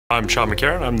I'm Sean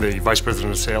McCarron. I'm the Vice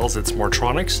President of Sales at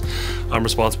Smartronix. I'm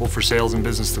responsible for sales and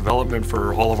business development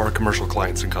for all of our commercial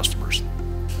clients and customers.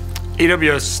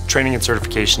 AWS Training and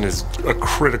Certification is a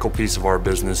critical piece of our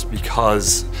business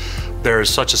because there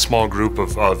is such a small group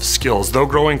of skills, though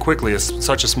growing quickly, is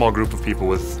such a small group of people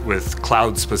with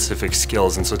cloud-specific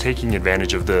skills. And so taking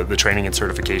advantage of the training and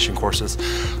certification courses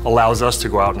allows us to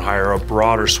go out and hire a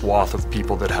broader swath of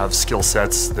people that have skill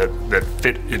sets that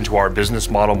fit into our business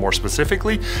model more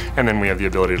specifically. And then we have the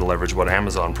ability to leverage what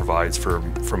Amazon provides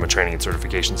from a training and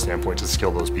certification standpoint to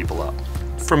skill those people up.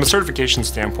 From a certification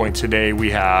standpoint, today we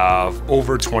have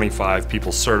over 25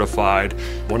 people certified.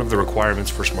 One of the requirements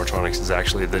for Smartronix is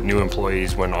actually that new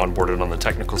employees, when onboarded on the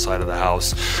technical side of the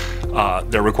house,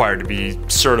 they're required to be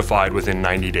certified within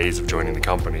 90 days of joining the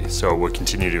company. So we'll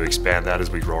continue to expand that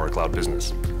as we grow our cloud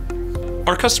business.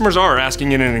 Our customers are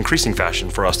asking in an increasing fashion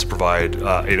for us to provide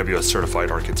AWS Certified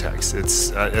Architects.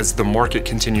 It's as the market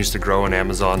continues to grow and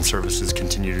Amazon services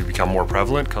continue to become more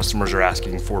prevalent, customers are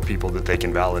asking for people that they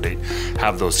can validate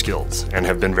have those skills and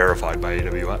have been verified by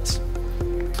AWS.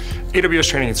 AWS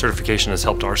Training and Certification has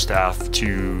helped our staff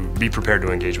to be prepared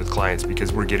to engage with clients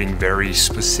because we're getting very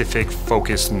specific,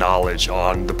 focused knowledge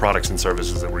on the products and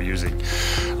services that we're using.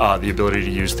 The ability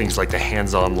to use things like the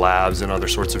hands-on labs and other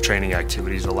sorts of training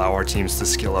activities allow our teams to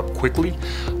skill up quickly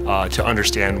to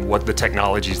understand what the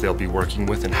technologies they'll be working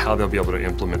with and how they'll be able to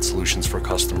implement solutions for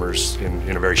customers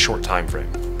in a very short time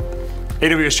frame.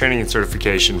 AWS Training and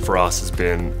Certification for us has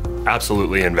been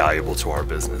absolutely invaluable to our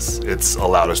business. It's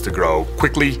allowed us to grow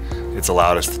quickly, it's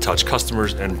allowed us to touch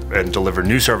customers and deliver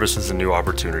new services and new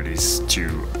opportunities to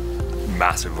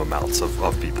massive amounts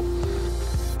of people.